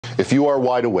If you are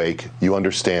wide awake, you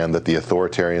understand that the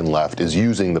authoritarian left is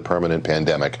using the permanent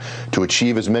pandemic to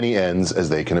achieve as many ends as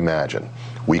they can imagine,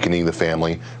 weakening the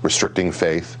family, restricting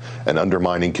faith, and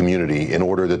undermining community in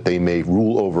order that they may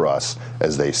rule over us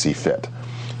as they see fit.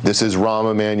 This is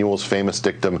Rahm Emanuel's famous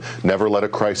dictum, "Never let a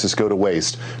crisis go to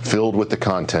waste," filled with the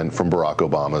content from Barack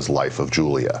Obama's Life of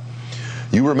Julia.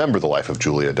 You remember the Life of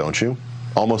Julia, don't you?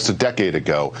 Almost a decade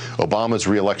ago, Obama's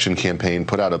re-election campaign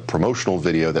put out a promotional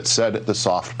video that said the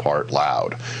soft part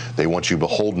loud. They want you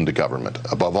beholden to government,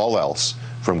 above all else,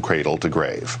 from cradle to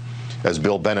grave. As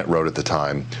Bill Bennett wrote at the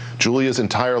time, Julia's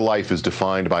entire life is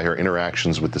defined by her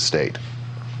interactions with the state.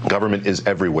 Government is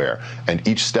everywhere, and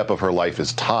each step of her life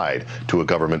is tied to a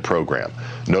government program.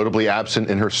 Notably absent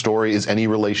in her story is any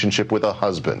relationship with a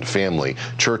husband, family,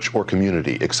 church, or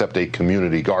community, except a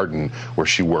community garden where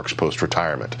she works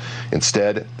post-retirement.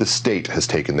 Instead, the state has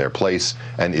taken their place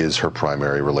and is her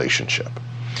primary relationship.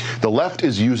 The left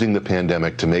is using the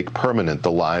pandemic to make permanent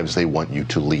the lives they want you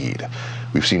to lead.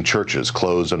 We've seen churches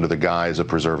closed under the guise of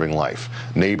preserving life,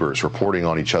 neighbors reporting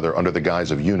on each other under the guise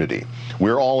of unity.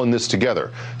 We're all in this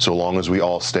together, so long as we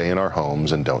all stay in our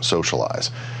homes and don't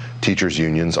socialize. Teachers'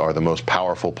 unions are the most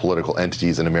powerful political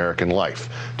entities in American life,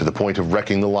 to the point of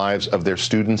wrecking the lives of their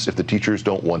students if the teachers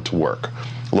don't want to work.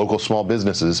 Local small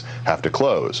businesses have to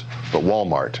close, but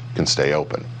Walmart can stay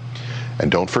open. And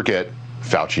don't forget,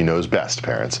 Fauci knows best,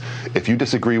 parents. If you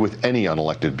disagree with any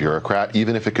unelected bureaucrat,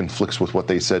 even if it conflicts with what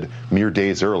they said mere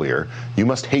days earlier, you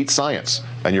must hate science,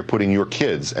 and you're putting your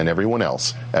kids and everyone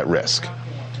else at risk.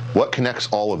 What connects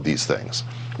all of these things?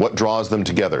 What draws them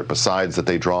together besides that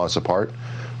they draw us apart?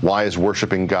 Why is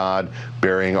worshiping God,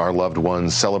 burying our loved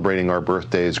ones, celebrating our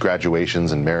birthdays,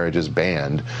 graduations, and marriages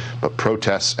banned, but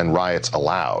protests and riots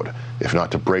allowed, if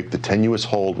not to break the tenuous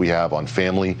hold we have on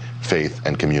family, faith,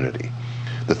 and community?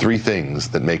 The three things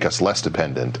that make us less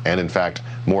dependent, and in fact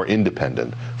more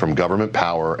independent, from government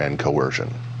power and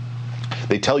coercion.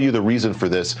 They tell you the reason for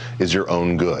this is your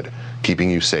own good,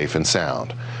 keeping you safe and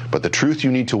sound. But the truth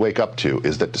you need to wake up to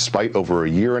is that despite over a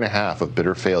year and a half of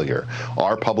bitter failure,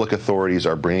 our public authorities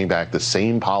are bringing back the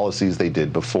same policies they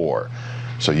did before.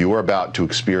 So you are about to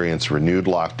experience renewed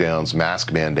lockdowns,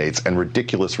 mask mandates, and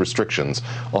ridiculous restrictions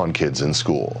on kids in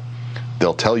school.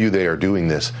 They'll tell you they are doing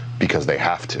this because they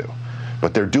have to.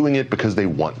 But they're doing it because they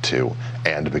want to,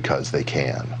 and because they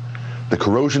can. The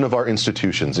corrosion of our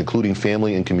institutions, including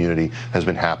family and community, has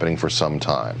been happening for some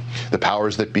time. The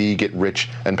powers that be get rich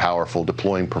and powerful,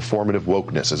 deploying performative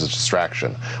wokeness as a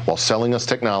distraction, while selling us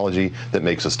technology that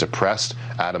makes us depressed,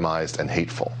 atomized, and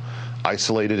hateful.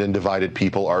 Isolated and divided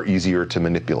people are easier to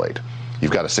manipulate.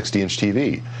 You've got a 60-inch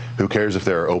TV. Who cares if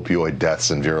there are opioid deaths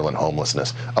and virulent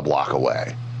homelessness a block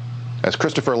away? As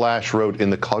Christopher Lasch wrote in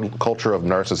The Culture of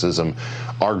Narcissism,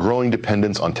 our growing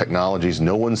dependence on technologies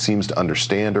no one seems to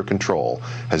understand or control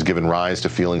has given rise to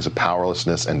feelings of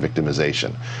powerlessness and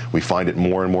victimization. We find it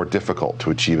more and more difficult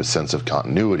to achieve a sense of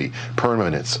continuity,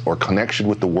 permanence, or connection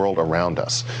with the world around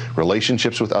us.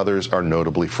 Relationships with others are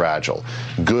notably fragile.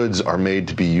 Goods are made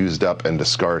to be used up and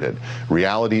discarded.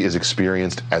 Reality is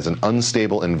experienced as an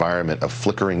unstable environment of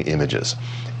flickering images.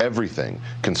 Everything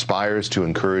conspires to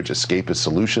encourage escapist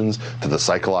solutions to the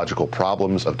psychological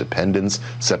problems of dependence,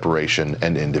 separation,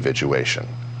 and individuation.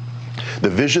 The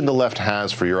vision the left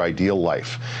has for your ideal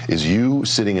life is you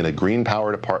sitting in a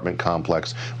green-powered apartment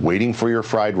complex waiting for your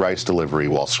fried rice delivery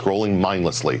while scrolling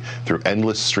mindlessly through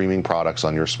endless streaming products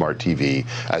on your smart TV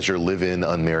as your live-in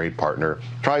unmarried partner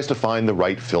tries to find the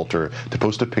right filter to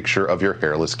post a picture of your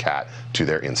hairless cat to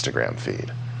their Instagram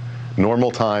feed.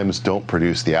 Normal times don't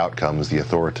produce the outcomes the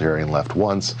authoritarian left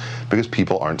wants because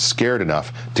people aren't scared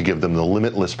enough to give them the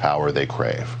limitless power they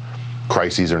crave.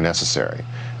 Crises are necessary,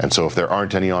 and so if there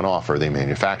aren't any on offer, they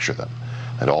manufacture them.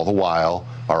 And all the while,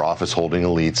 our office-holding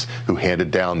elites who handed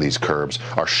down these curbs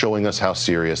are showing us how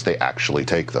serious they actually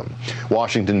take them.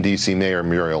 Washington, D.C. Mayor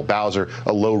Muriel Bowser,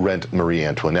 a low-rent Marie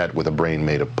Antoinette with a brain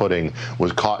made of pudding,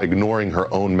 was caught ignoring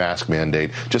her own mask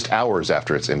mandate just hours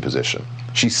after its imposition.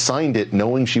 She signed it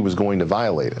knowing she was going to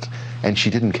violate it, and she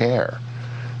didn't care.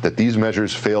 That these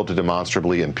measures failed to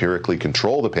demonstrably empirically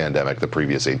control the pandemic the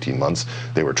previous 18 months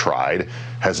they were tried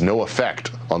has no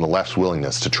effect on the left's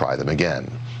willingness to try them again.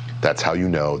 That's how you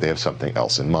know they have something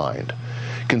else in mind.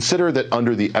 Consider that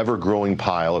under the ever-growing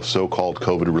pile of so-called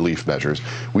COVID relief measures,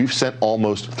 we've sent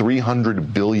almost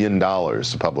 $300 billion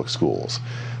to public schools.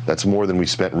 That's more than we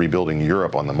spent rebuilding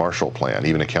Europe on the Marshall Plan,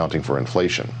 even accounting for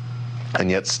inflation.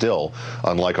 And yet still,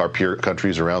 unlike our peer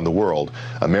countries around the world,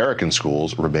 American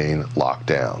schools remain locked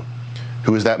down.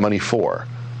 Who is that money for?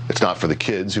 It's not for the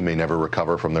kids who may never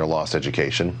recover from their lost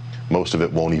education. Most of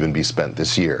it won't even be spent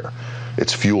this year.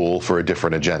 It's fuel for a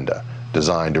different agenda,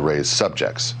 designed to raise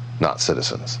subjects, not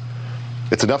citizens.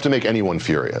 It's enough to make anyone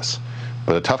furious.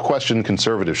 But a tough question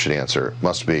conservatives should answer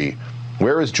must be,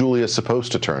 where is Julia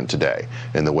supposed to turn today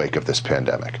in the wake of this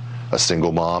pandemic? A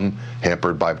single mom,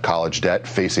 hampered by college debt,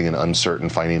 facing an uncertain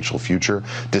financial future,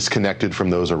 disconnected from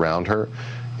those around her?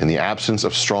 In the absence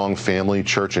of strong family,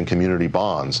 church, and community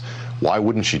bonds, why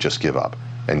wouldn't she just give up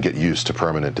and get used to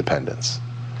permanent dependence?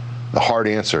 The hard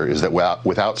answer is that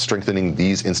without strengthening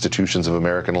these institutions of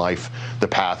American life, the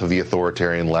path of the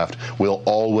authoritarian left will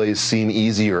always seem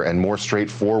easier and more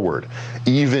straightforward,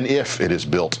 even if it is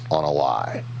built on a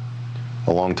lie.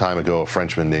 A long time ago, a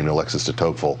Frenchman named Alexis de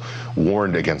Tocqueville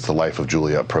warned against the life of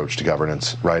Julia approach to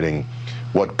governance, writing,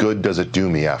 "What good does it do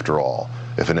me after all,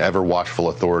 if an ever-watchful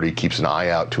authority keeps an eye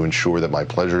out to ensure that my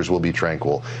pleasures will be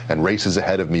tranquil and races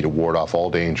ahead of me to ward off all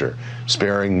danger,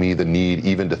 sparing me the need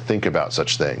even to think about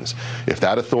such things? If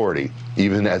that authority,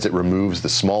 even as it removes the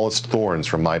smallest thorns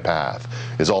from my path,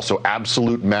 is also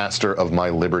absolute master of my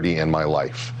liberty and my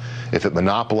life, if it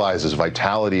monopolizes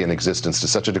vitality and existence to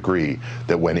such a degree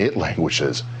that when it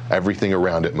languishes, everything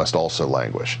around it must also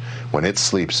languish. When it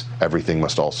sleeps, everything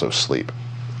must also sleep.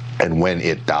 And when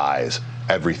it dies,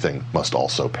 everything must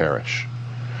also perish."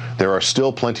 There are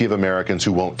still plenty of Americans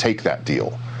who won't take that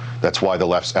deal. That's why the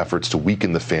left's efforts to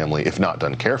weaken the family, if not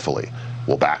done carefully,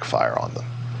 will backfire on them.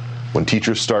 When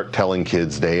teachers start telling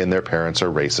kids they and their parents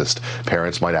are racist,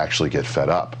 parents might actually get fed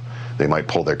up. They might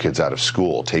pull their kids out of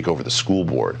school, take over the school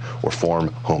board, or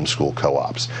form homeschool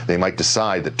co-ops. They might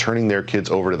decide that turning their kids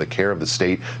over to the care of the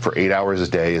state for 8 hours a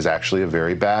day is actually a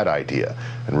very bad idea,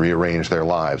 and rearrange their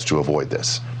lives to avoid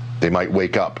this. They might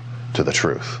wake up to the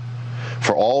truth.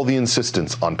 For all the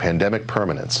insistence on pandemic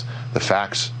permanence, the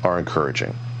facts are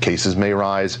encouraging. Cases may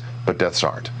rise, but deaths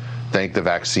aren't. Thank the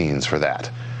vaccines for that.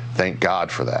 Thank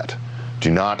God for that. Do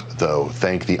not, though,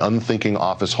 thank the unthinking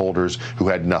office holders who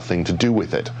had nothing to do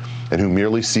with it, and who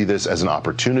merely see this as an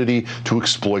opportunity to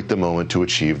exploit the moment to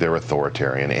achieve their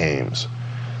authoritarian aims.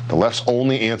 The left's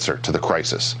only answer to the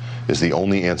crisis is the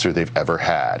only answer they've ever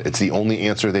had. It's the only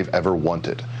answer they've ever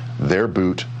wanted. Their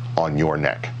boot on your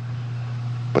neck.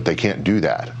 But they can't do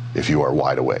that if you are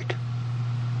wide awake.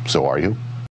 So are you?